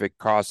terrific.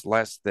 Costs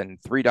less than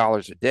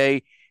 $3 a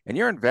day, and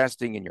you're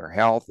investing in your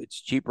health.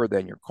 It's cheaper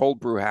than your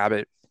cold brew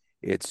habit.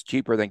 It's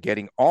cheaper than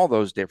getting all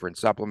those different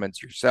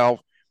supplements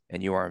yourself,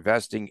 and you are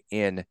investing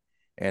in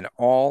an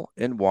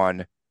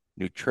all-in-one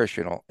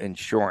nutritional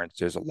insurance.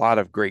 There's a lot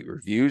of great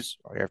reviews.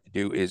 All you have to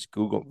do is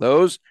Google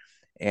those.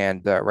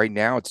 And right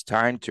now it's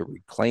time to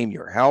reclaim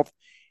your health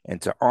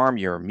and to arm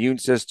your immune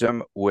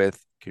system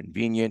with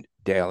convenient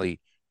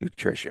daily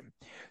nutrition.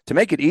 To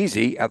make it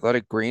easy,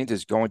 Athletic Greens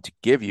is going to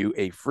give you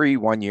a free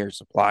 1-year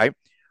supply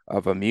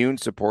of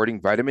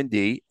immune-supporting vitamin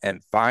D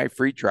and 5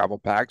 free travel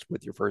packs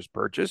with your first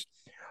purchase.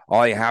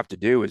 All you have to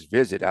do is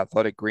visit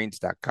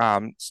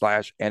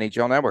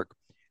athleticgreens.com/NHL Network.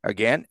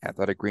 Again,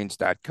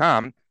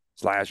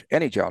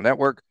 athleticgreens.com/NHL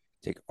Network.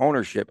 Take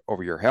ownership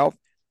over your health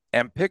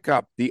and pick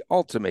up the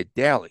ultimate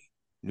daily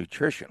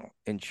nutritional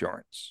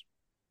insurance.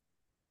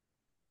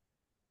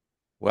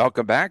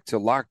 Welcome back to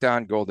Locked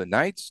On Golden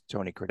Knights.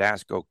 Tony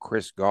Cardasco,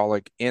 Chris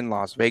Golick in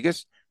Las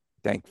Vegas.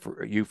 Thank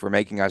you for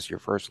making us your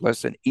first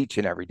listen each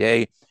and every day.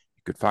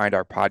 You could find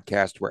our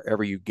podcast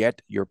wherever you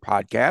get your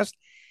podcast.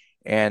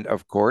 And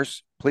of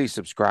course, please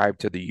subscribe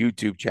to the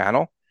YouTube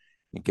channel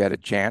and get a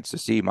chance to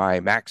see my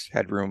Max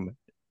Headroom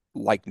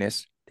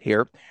likeness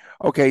here.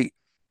 Okay,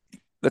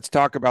 let's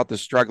talk about the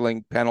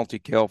struggling penalty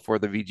kill for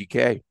the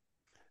VGK.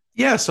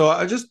 Yeah, so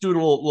I just doing a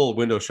little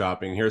window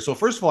shopping here. So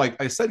first of all,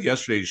 I said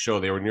yesterday's show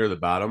they were near the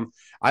bottom.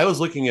 I was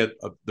looking at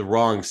the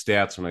wrong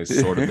stats when I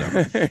sorted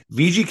them.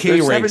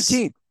 VGK ranks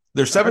 17th.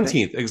 They're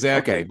 17th,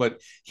 exactly. Okay.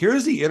 But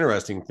here's the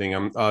interesting thing.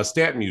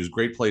 StatMuse,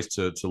 great place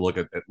to look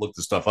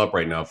this stuff up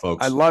right now,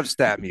 folks. I love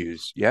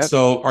StatMuse. Yeah.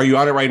 So are you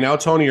on it right now,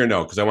 Tony, or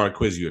no? Because I want to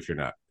quiz you if you're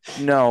not.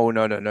 No.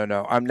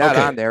 I'm not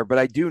on there, but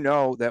I do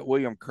know that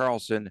William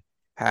Karlsson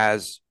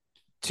has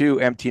 2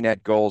 empty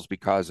net goals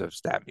because of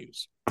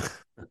StatMuse.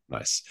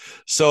 Nice.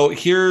 So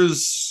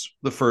here's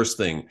the first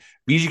thing.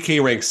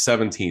 VGK ranks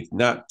 17th.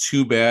 Not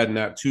too bad,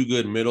 not too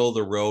good, middle of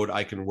the road.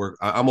 I can work.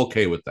 I'm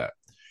okay with that.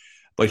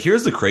 But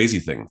here's the crazy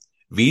thing.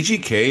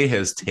 VGK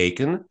has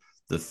taken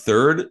the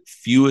 3rd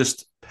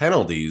fewest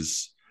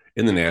penalties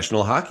in the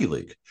National Hockey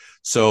League.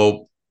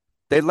 So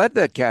they led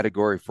that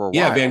category for a while.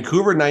 Yeah,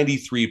 Vancouver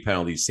 93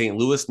 penalties, St.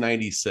 Louis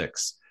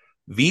 96,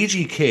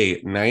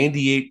 VGK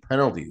 98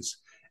 penalties.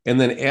 And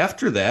then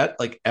after that,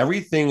 like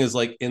everything is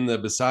like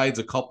besides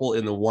a couple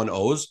in the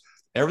 1-0s,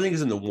 everything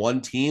is in the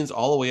 1-teens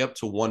all the way up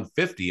to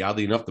 150.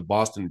 Oddly enough, the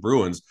Boston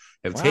Bruins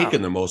have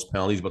taken the most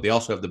penalties, but they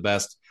also have the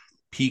best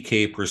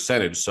PK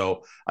percentage.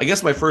 So I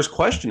guess my first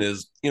question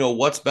is,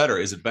 what's better?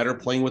 Is it better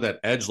playing with that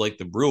edge like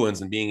the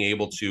Bruins and being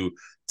able to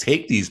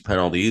take these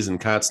penalties and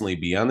constantly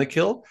be on the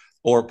kill,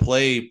 or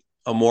play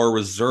a more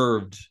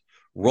reserved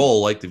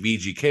role like the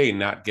VGK,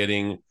 not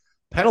getting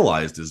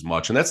penalized as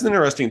much? And that's an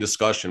interesting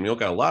discussion. We don't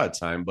got a lot of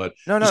time, but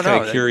kind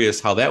of curious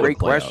how that would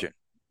play out.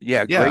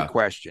 Yeah, great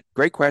question.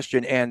 Great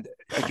question. And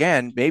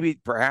again,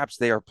 perhaps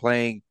they are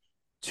playing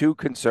too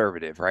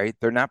conservative, right?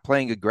 They're not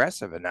playing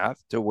aggressive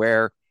enough to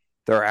where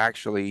they're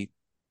actually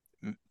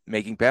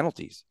making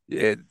penalties.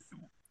 To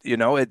me,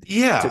 I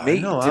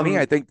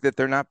think that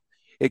they're not.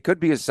 It could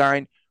be a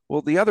sign.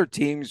 Well, the other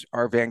teams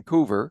are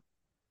Vancouver,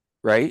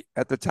 right,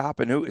 at the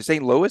top, and who?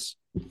 St. Louis.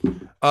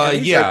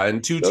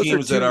 And 2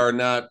 teams that are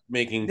not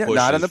making pushes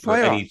not in the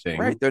playoffs, for anything.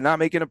 Right, they're not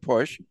making a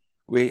push.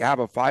 We have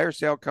a fire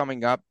sale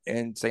coming up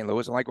in St.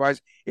 Louis, and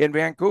likewise in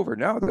Vancouver.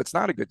 No, that's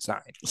not a good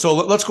sign. So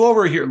let's go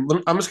over here.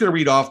 I'm just going to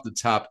read off the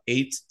top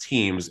 8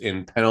 teams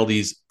in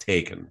penalties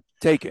taken.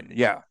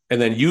 Yeah. And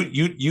then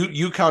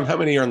you count how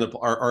many are in the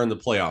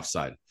playoff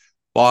side.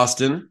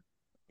 Boston.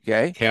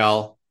 Okay.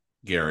 Cal.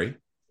 Gary.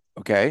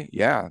 Okay.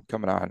 Yeah.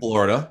 Coming on.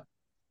 Florida.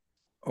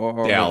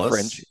 Dallas.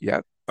 Fringe.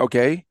 Yeah.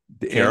 Okay.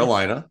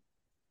 Carolina.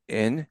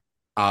 In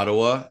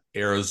Ottawa,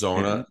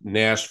 Arizona,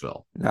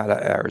 Nashville. Not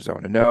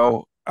Arizona.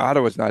 No,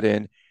 Ottawa's not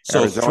in.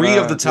 So Arizona, 3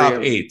 of the top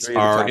 8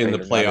 are in the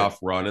playoff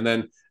run. And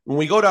then when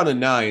we go down to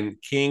 9,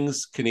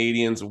 Kings,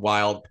 Canadians,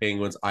 Wild,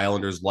 Penguins,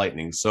 Islanders,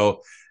 Lightning.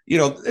 So,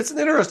 it's an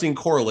interesting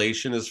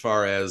correlation as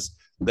far as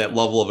that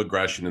level of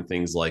aggression and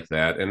things like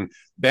that. And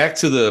back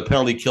to the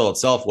penalty kill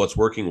itself, what's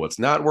working, what's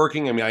not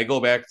working. I mean, I go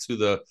back to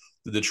the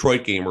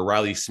Detroit game where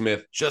Riley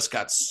Smith just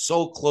got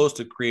so close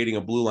to creating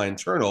a blue line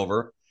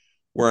turnover,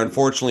 where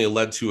unfortunately it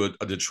led to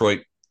a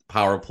Detroit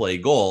power play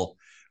goal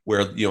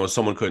where,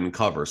 someone couldn't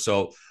cover.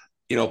 So,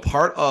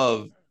 part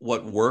of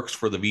what works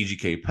for the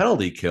VGK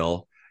penalty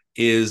kill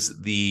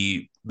is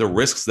the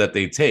risks that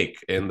they take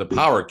and the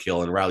power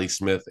kill and Riley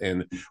Smith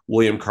and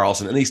William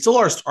Karlsson. And they still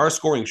are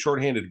scoring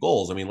shorthanded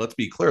goals. I mean, let's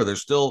be clear.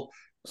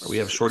 We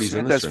have shorties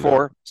in this.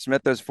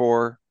 Smith has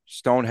 4.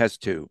 Stone has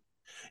 2.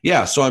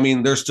 Yeah. So, I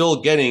mean, they're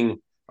still getting,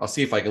 I'll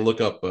see if I can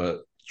look up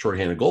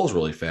shorthanded goals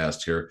really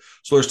fast here.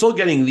 So they're still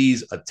getting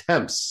these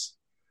attempts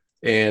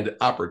and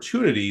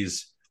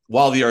opportunities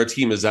while the other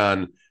team is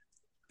on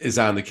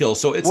the kill.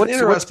 So it's an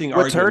interesting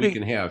argument we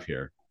can have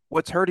here.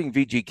 What's hurting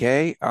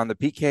VGK on the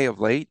PK of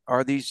late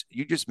are these,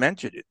 you just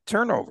mentioned it,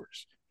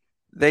 turnovers.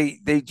 They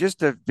just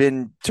have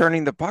been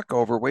turning the puck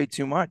over way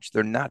too much.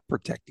 They're not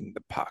protecting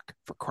the puck,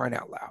 for crying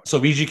out loud. So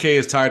VGK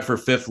is tied for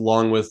 5th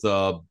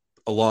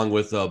along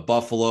with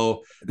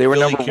Buffalo. They were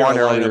Philly, number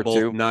Carolina, 1 earlier both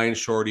too. 9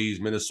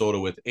 shorties, Minnesota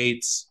with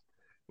 8s.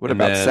 What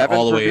about 7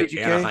 all the way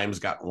VGK? Anaheim's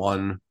got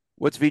 1.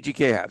 What's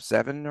VGK have?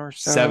 7 or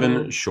so?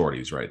 7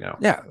 shorties right now.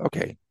 Yeah,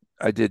 okay.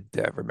 I did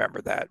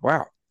remember that.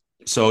 Wow.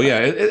 So yeah,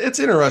 it's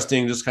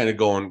interesting just kind of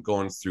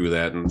going through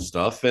that and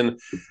stuff. And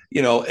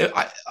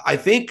I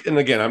think, and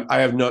again, I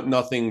have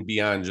nothing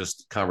beyond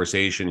just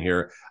conversation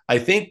here. I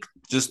think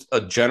just a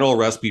general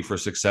recipe for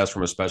success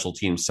from a special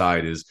team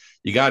side is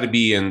you got to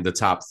be in the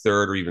top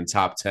 3rd or even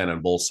top 10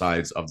 on both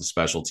sides of the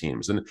special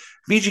teams. And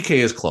VGK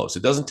is close.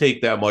 It doesn't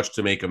take that much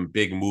to make a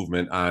big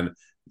movement on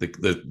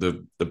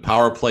the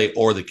power play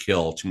or the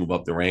kill to move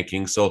up the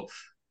rankings. So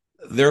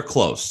they're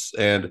close.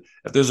 And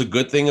if there's a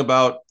good thing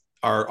about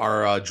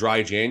our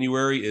dry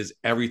January is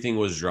everything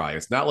was dry.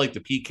 It's not like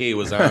the PK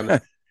was on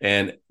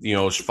and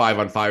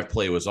 5-on-5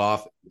 play was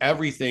off.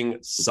 Everything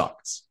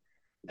sucked.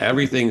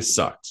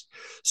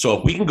 So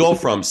if we can go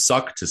from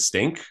suck to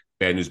stink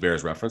Bad News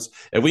Bears reference.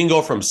 If we can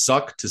go from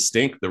suck to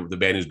stink, the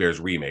Bad News Bears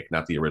remake,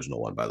 not the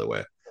original one, by the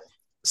way.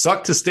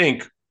 Suck to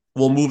stink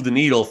will move the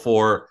needle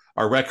for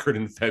our record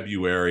in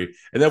February.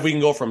 And then if we can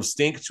go from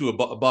stink to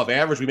above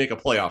average, we make a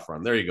playoff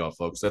run. There you go,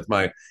 folks. That's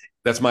my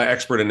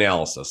expert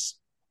analysis.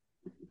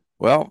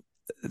 Well,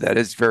 that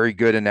is very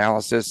good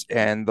analysis.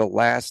 And the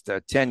last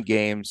 10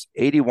 games,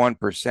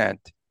 81%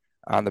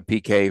 on the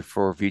PK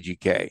for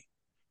VGK.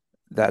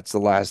 That's the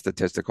last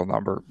statistical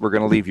number we're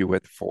going to leave you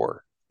with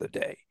for the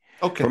day.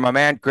 Okay. For my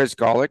man, Chris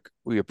Golick,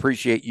 we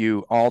appreciate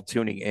you all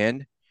tuning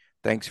in.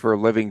 Thanks for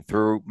living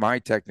through my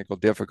technical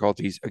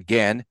difficulties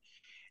again.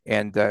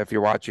 And if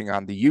you're watching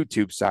on the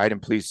YouTube side,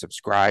 and please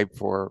subscribe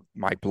for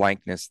my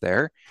blankness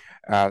there.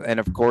 And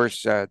of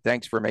course,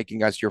 thanks for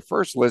making us your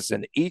first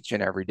listen each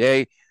and every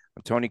day.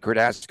 I'm Tony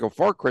Cardasco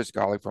for Chris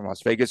Golick from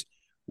Las Vegas.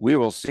 We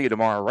will see you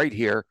tomorrow right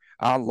here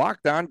on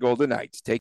Locked On Golden Knights. Take